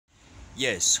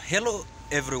Yes, hello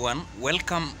everyone,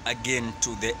 welcome again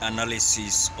to the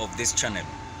analysis of this channel.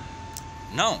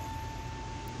 Now,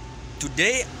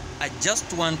 today I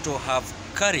just want to have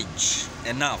courage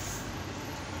enough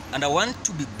and I want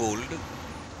to be bold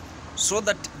so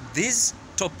that this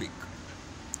topic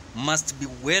must be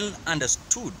well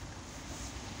understood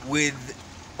with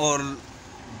all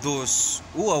those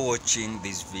who are watching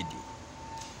this video.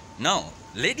 Now,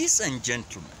 ladies and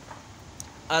gentlemen,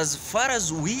 as far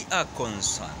as we are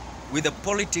concerned with the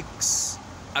politics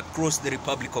across the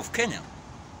Republic of Kenya,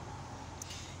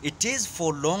 it is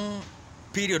for a long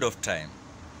period of time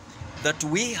that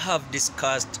we have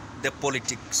discussed the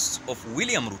politics of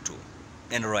William Ruto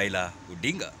and Raila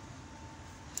Odinga.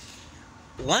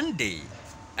 One day,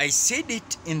 I said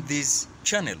it in this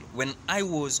channel when I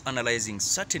was analyzing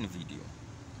certain video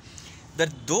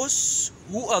that those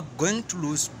who are going to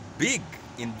lose big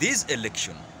in this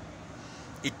election,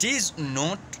 it is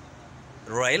not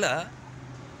Raila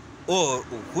or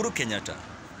Uhuru Kenyatta.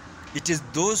 It is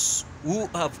those who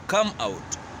have come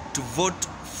out to vote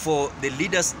for the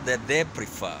leaders that they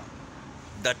prefer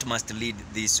that must lead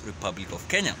this Republic of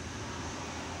Kenya.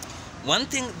 One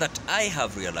thing that I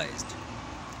have realized,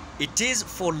 it is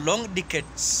for long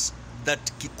decades that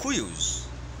Kikuyus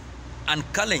and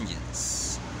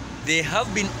Kalenjins, they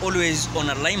have been always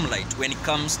on a limelight when it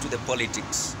comes to the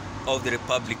politics of the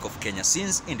Republic of Kenya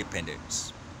since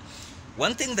independence.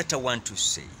 One thing that I want to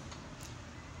say,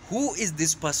 who is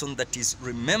this person that is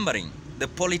remembering the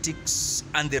politics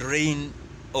and the reign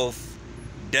of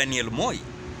Daniel Moi?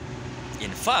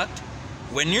 In fact,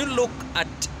 when you look at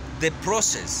the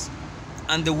process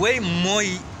and the way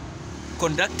Moi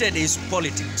conducted his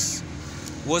politics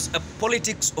was a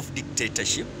politics of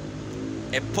dictatorship,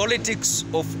 a politics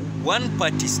of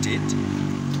one-party state,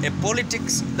 a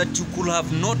politics that you could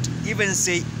have not even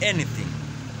say anything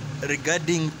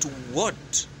regarding to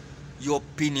what your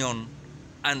opinion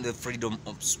and the freedom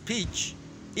of speech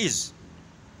is.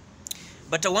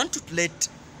 But I want to let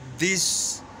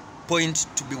this point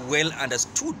to be well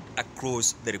understood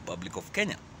across the Republic of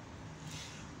Kenya.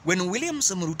 When William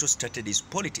Ruto started his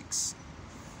politics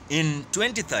in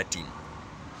 2013,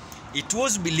 it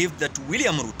was believed that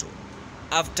William Ruto,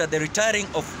 after the retiring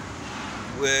of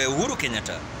Uhuru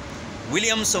Kenyatta,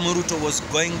 William Ruto was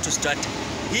going to start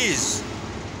his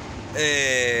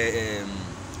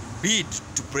bid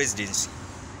to presidency.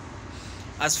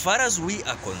 As far as we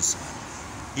are concerned,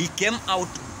 he came out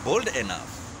bold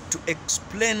enough to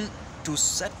explain to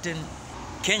certain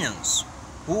Kenyans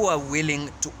who are willing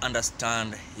to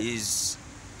understand his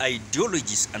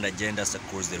ideologies and agendas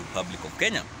across the Republic of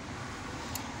Kenya.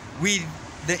 With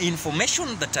the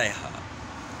information that I have,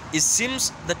 it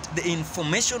seems that the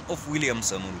information of William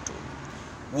Ruto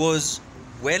was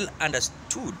well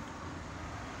understood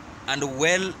and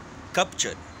well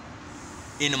captured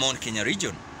in the Mount Kenya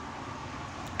region.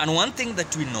 And one thing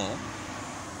that we know,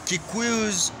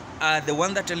 Kikuyus are the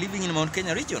ones that are living in the Mount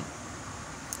Kenya region.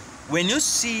 When you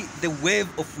see the wave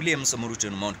of William Ruto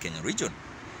in the Mount Kenya region,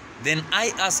 then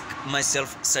I ask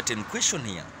myself certain question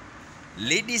here.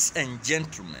 Ladies and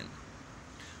gentlemen,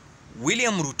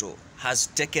 William Ruto has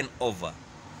taken over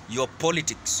your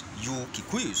politics, you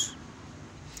Kikuyus.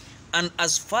 And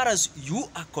as far as you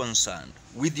are concerned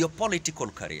with your political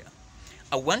career,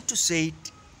 I want to say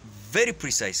it very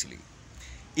precisely.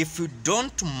 If you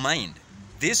don't mind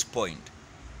this point,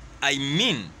 I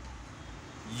mean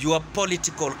your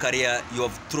political career, you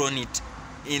have thrown it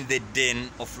in the den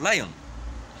of lion.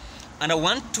 And I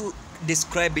want to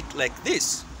describe it like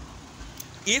this.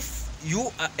 If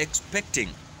you are expecting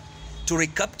to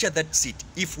recapture that seat,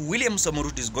 if William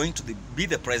Ruto is going to be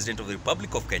the president of the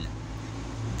Republic of Kenya,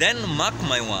 then mark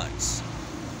my words,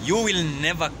 you will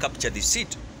never capture the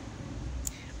seat.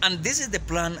 And this is the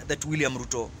plan that William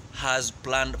Ruto has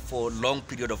planned for a long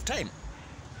period of time.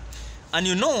 And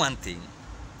you know one thing,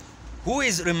 who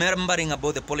is remembering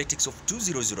about the politics of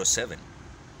 2007?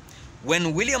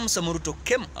 When William Ruto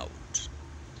came out,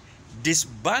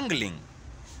 disbangling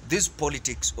this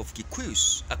politics of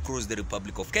Kikuyus across the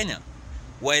Republic of Kenya,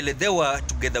 while they were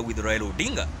together with Raila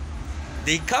Odinga,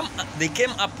 they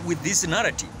came up with this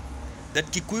narrative that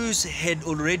Kikuyus had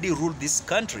already ruled this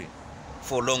country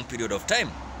for a long period of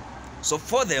time. So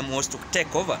for them was to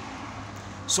take over.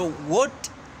 So what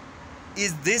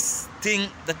is this thing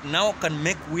that now can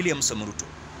make William Ruto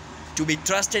to be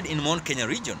trusted in Mount Kenya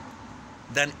region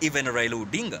than even Raila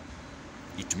Odinga?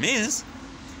 It means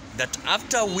that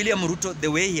after William Ruto,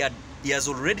 the way he has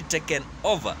already taken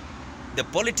over the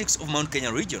politics of Mount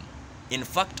Kenya region, in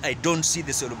fact, I don't see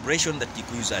the celebration that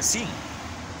Kikuyus are seeing.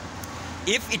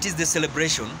 If it is the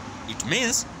celebration, it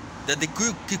means that the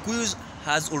Kikuyus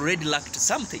has already lacked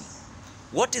something.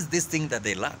 What is this thing that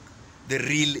they lack? The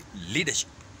real leadership.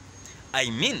 I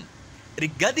mean,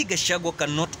 Rigathi Gachagua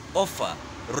cannot offer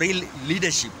real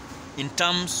leadership in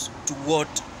terms to what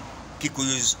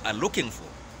Kikuyus are looking for.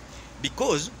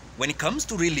 Because when it comes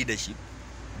to real leadership,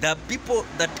 there are people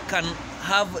that can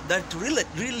have that real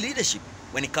leadership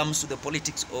when it comes to the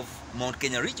politics of Mount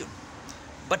Kenya region.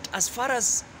 But as far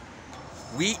as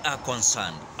we are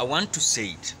concerned, I want to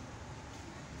say it.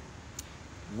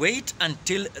 Wait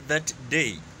until that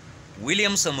day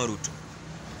William Samoei Ruto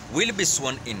will be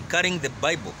sworn in carrying the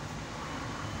Bible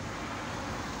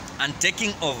and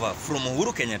taking over from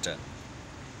Uhuru Kenyatta,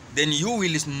 then you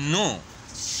will know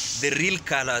the real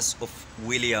colors of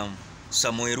William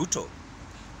Samoei Ruto.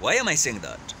 Why am I saying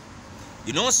that?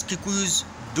 You know, Kikuyus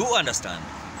do understand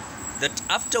that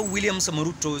after William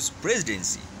Samoei Ruto's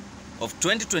presidency of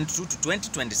 2022 to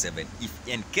 2027, if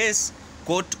in case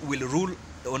court will rule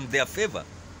on their favor,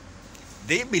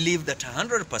 they believe that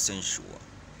 100% sure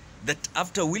that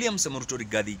after William Samoei Ruto,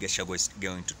 Rigathi Gachagua is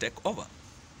going to take over.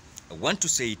 I want to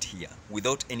say it here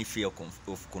without any fear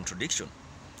of contradiction.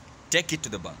 Take it to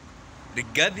the bank.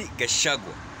 Rigathi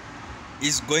Gachagua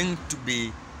is going to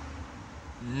be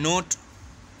not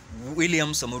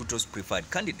William Samoei Ruto's preferred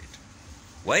candidate.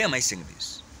 Why am I saying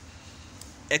this?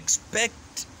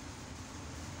 Expect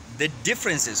the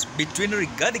differences between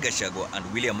Rigathi Gachagua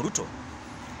and William Ruto.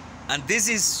 And this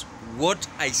is what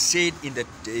I said in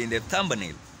the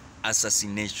thumbnail,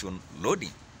 assassination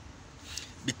loading.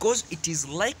 Because it is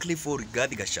likely for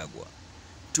Rigathi Gachagua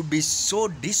to be so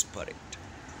disparate,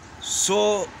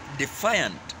 so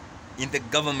defiant in the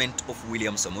government of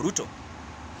William Samoei Ruto.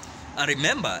 And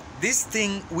remember, this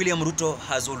thing William Ruto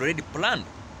has already planned,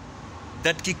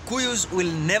 that Kikuyus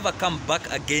will never come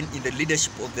back again in the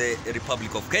leadership of the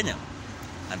Republic of Kenya.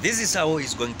 And this is how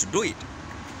he's going to do it.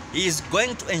 He is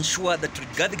going to ensure that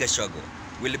Rigathi Gachagua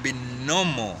will be no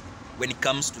more when it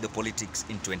comes to the politics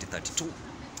in 2032.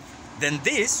 Then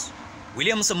this,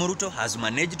 William Samoei Ruto has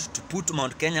managed to put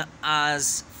Mount Kenya,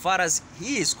 as far as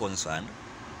he is concerned,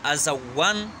 as a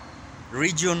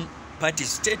one-region party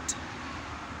state.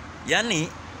 Yani,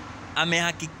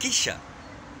 amehakikisha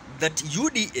that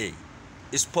UDA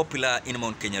is popular in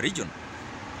Mount Kenya region.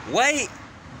 Why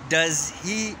does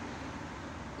he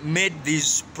made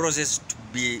this process to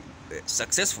be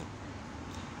successful?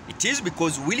 It is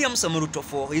because William Samoei Ruto,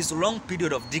 for his long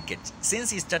period of decades,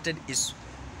 since he started his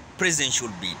presidential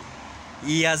bid,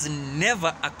 he has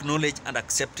never acknowledged and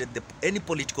accepted any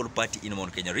political party in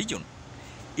Mount Kenya region,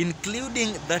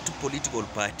 including that political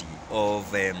party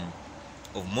of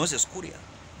Moses Kuria,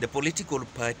 the political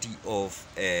party of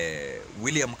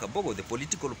William Kabogo, the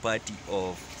political party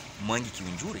of Mwangi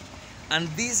Kiunjuri. And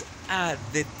these are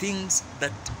the things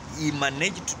that he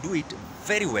managed to do it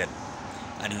very well.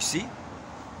 And you see,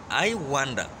 I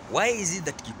wonder, why is it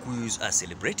that Kikuyus are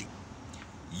celebrating?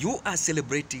 You are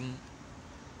celebrating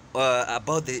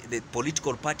about the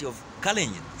political party of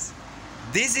Kalenjins.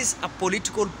 This is a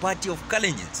political party of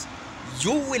Kalenjins.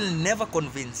 You will never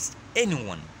convince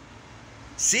anyone,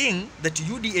 seeing that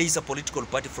UDA is a political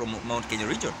party from Mount Kenya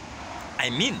region. I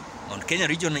mean, Mount Kenya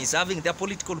region is having their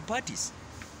political parties.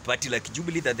 Party like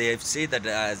Jubilee that they have said that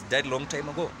has died long time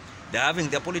ago. They're having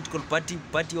their political party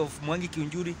of Mwangi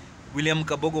Kiunjuri, William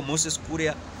Kabogo, Moses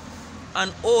Kuria,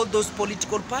 and all those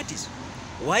political parties.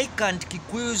 Why can't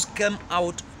Kikuyus come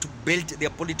out to build their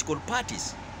political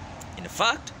parties? In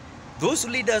fact, those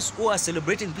leaders who are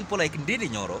celebrating, people like Ndindi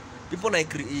Nyoro, people like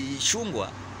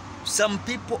Shungwa, some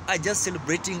people are just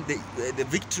celebrating the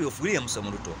victory of William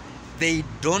Samoei Ruto. They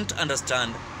don't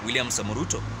understand William Samoei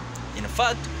Ruto. In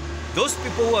fact, those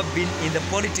people who have been in the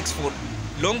politics for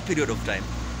a long period of time,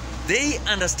 they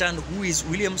understand who is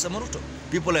William Samoei Ruto.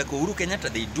 People like Uhuru Kenyatta,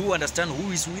 they do understand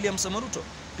who is William Samoei Ruto.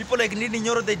 People like Ndindi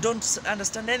Nyoro, they don't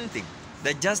understand anything.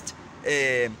 They're just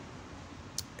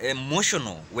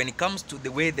emotional when it comes to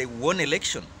the way they won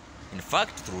election. In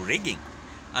fact, through rigging.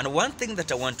 And one thing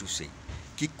that I want to say,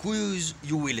 Kikuyus,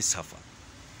 you will suffer.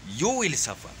 You will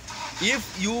suffer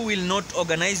if you will not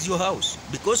organize your house.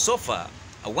 Because so far,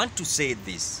 I want to say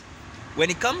this. When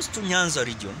it comes to Nyanza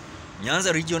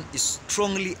region is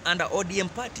strongly under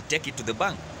ODM party. Take it to the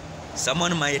bank.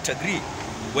 Someone might agree.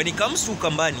 When it comes to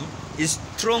Ukambani, is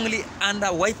strongly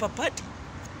under Wiper party.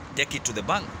 Take it to the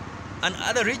bank. And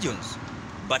other regions.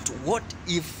 But what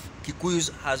if Kikuyus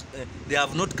they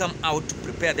have not come out to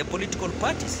prepare their political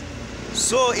parties?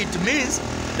 So it means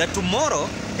that tomorrow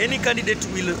any candidate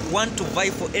will want to vie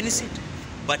for any seat,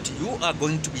 but you are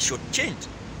going to be shortchanged.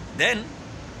 Then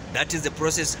that is the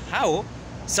process how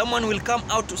someone will come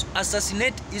out to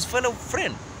assassinate his fellow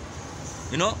friend.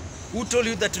 You know, Who told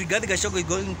you that Rigathi Gachagua is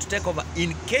going to take over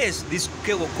in case this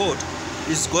court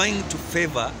is going to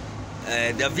favor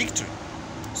their victory?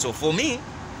 So for me,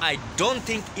 I don't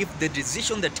think if the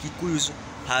decision that Kikuyus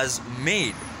has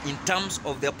made in terms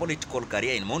of their political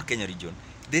career in Mount Kenya region,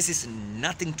 this is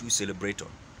nothing to celebrate on.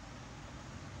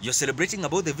 You're celebrating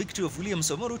about the victory of William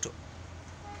Samoei Ruto.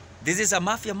 This is a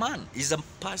mafia man. He's a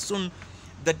person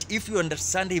that if you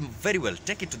understand him very well,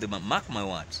 take it to the man, mark my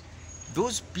words,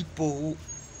 those people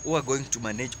who are going to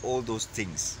manage all those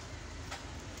things,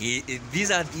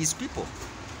 these are his people.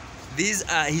 These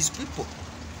are his people.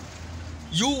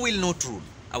 You will not rule.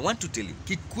 I want to tell you,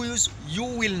 Kikuyus, you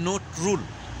will not rule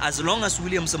as long as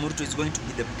William Samoei Ruto is going to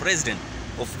be the president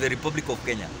of the Republic of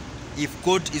Kenya. If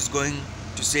court is going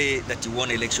to say that he won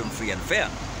election free and fair,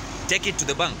 take it to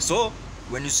the bank. So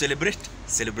when you celebrate,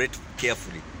 celebrate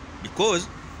carefully, because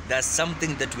there's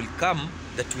something that will come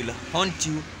that will haunt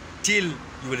you till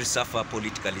you will suffer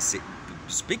politically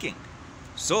speaking.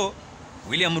 So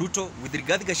William Ruto, with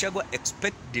Rigathi Gachagua,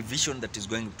 expect division that is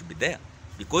going to be there,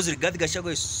 because Rigathi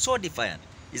Gachagua is so defiant.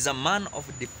 He's a man of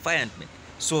defiantment.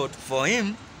 So for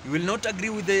him, he will not agree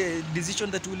with the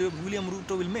decision that William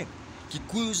Ruto will make.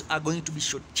 Kikuyus are going to be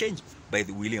shortchanged by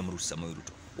the William Samoei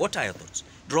Ruto. What are your thoughts?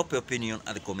 Drop your opinion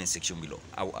at the comment section below.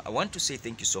 I want to say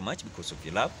thank you so much because of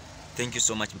your love. Thank you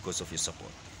so much because of your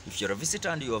support. If you're a visitor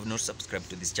and you have not subscribed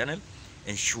to this channel,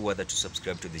 ensure that you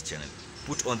subscribe to this channel.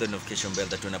 Put on the notification bell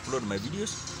that when I upload my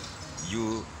videos,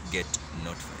 you get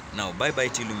notified. Now, bye-bye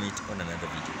till we meet on another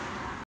video.